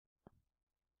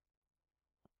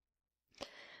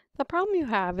The problem you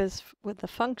have is with the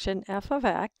function f of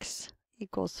x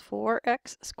equals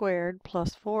 4x squared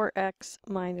plus 4x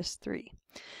minus 3.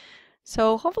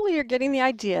 So hopefully you're getting the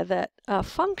idea that a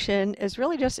function is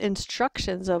really just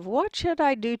instructions of what should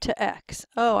I do to x.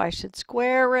 Oh, I should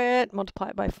square it, multiply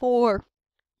it by 4,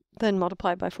 then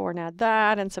multiply it by 4 and add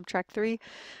that and subtract 3.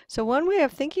 So one way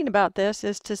of thinking about this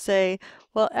is to say,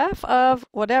 well, f of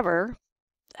whatever,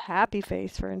 happy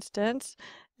face for instance,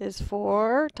 is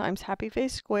 4 times happy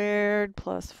face squared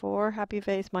plus 4 happy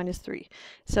face minus 3.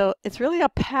 So it's really a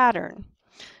pattern.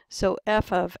 So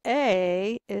f of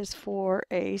a is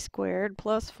 4a squared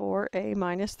plus 4a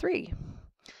minus 3.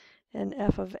 And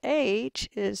f of h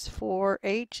is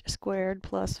 4h squared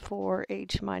plus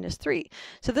 4h minus 3.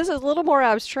 So this is a little more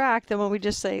abstract than when we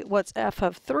just say, what's f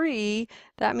of 3?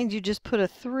 That means you just put a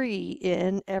 3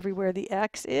 in everywhere the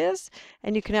x is,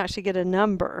 and you can actually get a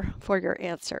number for your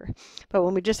answer. But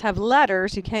when we just have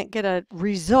letters, you can't get a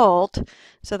result,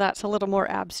 so that's a little more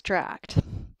abstract.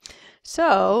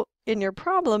 So in your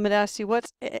problem, it asks you,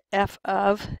 what's f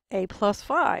of a plus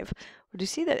 5? Well, do you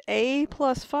see that a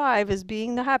plus 5 is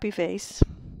being the happy face?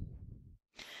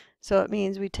 So it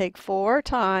means we take 4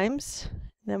 times,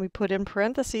 then we put in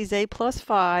parentheses a plus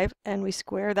 5, and we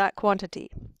square that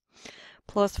quantity.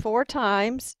 Plus 4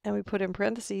 times, and we put in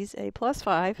parentheses a plus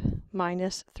 5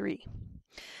 minus 3.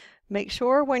 Make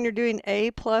sure when you're doing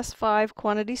a plus 5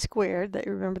 quantity squared that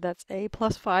you remember that's a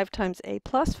plus 5 times a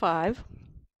plus 5.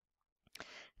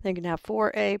 Then you can have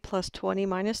 4a plus 20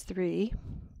 minus 3.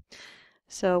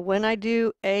 So when I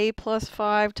do a plus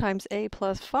 5 times a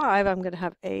plus 5, I'm going to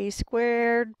have a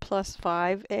squared plus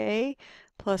 5a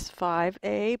plus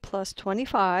 5a plus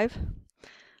 25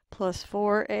 plus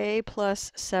 4a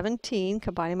plus 17,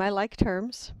 combining my like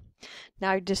terms.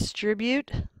 Now I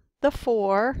distribute the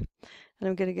 4, and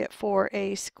I'm going to get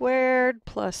 4a squared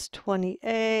plus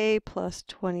 20a plus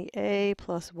 20a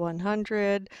plus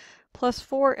 100 plus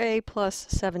 4a plus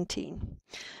 17.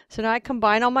 So now I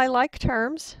combine all my like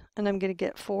terms, and I'm going to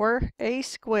get 4a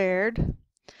squared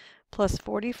plus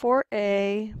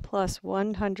 44a plus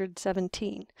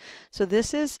 117. So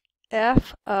this is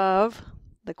f of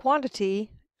the quantity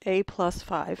a plus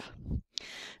 5.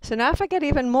 So now if I get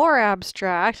even more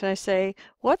abstract and I say,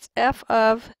 what's f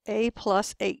of a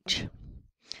plus h?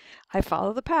 I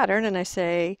follow the pattern and I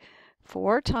say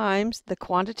 4 times the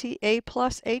quantity a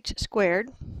plus h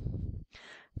squared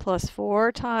plus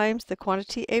 4 times the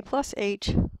quantity a plus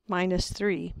h minus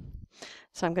 3.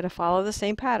 So I'm going to follow the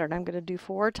same pattern. I'm going to do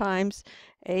 4 times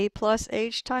a plus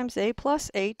h times a plus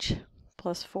h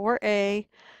plus 4a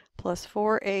plus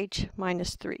 4h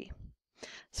minus 3.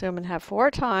 So I'm going to have 4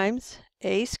 times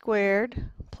a squared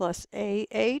plus ah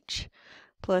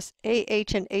plus ah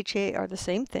and ha are the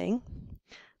same thing,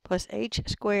 plus h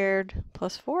squared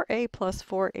plus 4a plus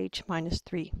 4h minus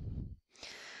 3.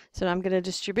 So now I'm going to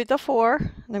distribute the 4,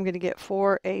 and I'm going to get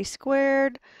 4a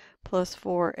squared plus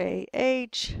 4ah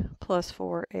plus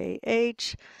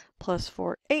 4ah plus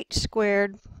 4h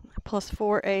squared plus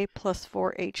 4a plus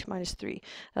 4h minus 3.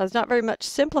 Now there's not very much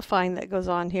simplifying that goes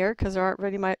on here because there aren't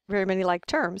very many like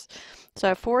terms. So I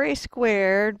have 4a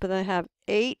squared, but then I have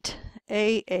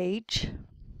 8ah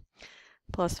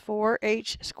plus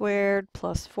 4h squared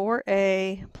plus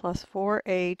 4a plus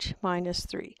 4h minus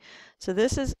 3. So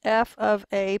this is f of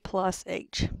a plus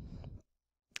h.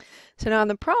 So now in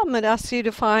the problem it asks you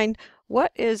to find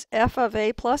what is f of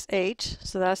a plus h,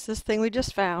 so that's this thing we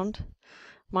just found,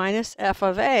 minus f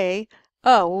of a.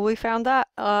 Oh, well we found that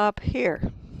up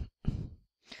here.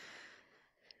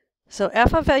 So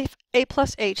f of a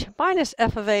plus h minus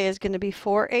f of a is going to be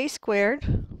 4a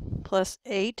squared plus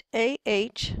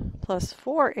 8ah plus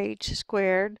 4h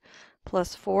squared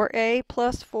plus 4a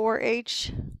plus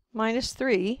 4h minus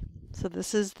 3. So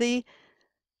this is the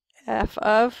f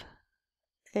of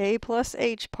a plus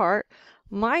h part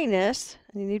minus,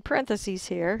 and you need parentheses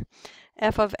here,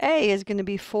 f of a is going to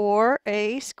be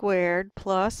 4a squared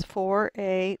plus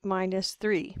 4a minus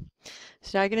 3.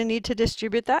 So now you're going to need to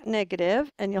distribute that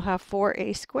negative, and you'll have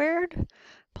 4a squared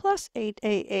plus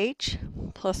 8ah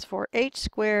plus 4h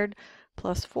squared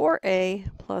plus 4a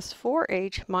plus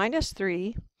 4h minus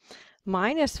 3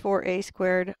 minus 4a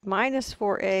squared minus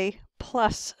 4a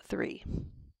plus 3.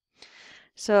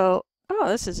 So, oh,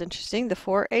 this is interesting. The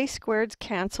 4a squareds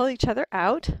cancel each other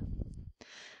out.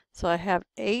 So I have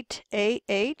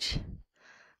 8ah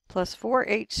plus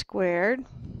 4h squared.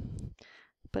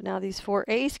 But now these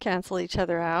 4a's cancel each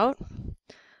other out.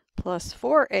 Plus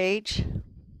 4h.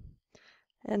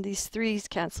 And these 3's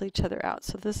cancel each other out.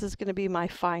 So this is going to be my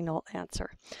final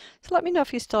answer. So let me know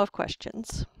if you still have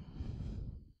questions.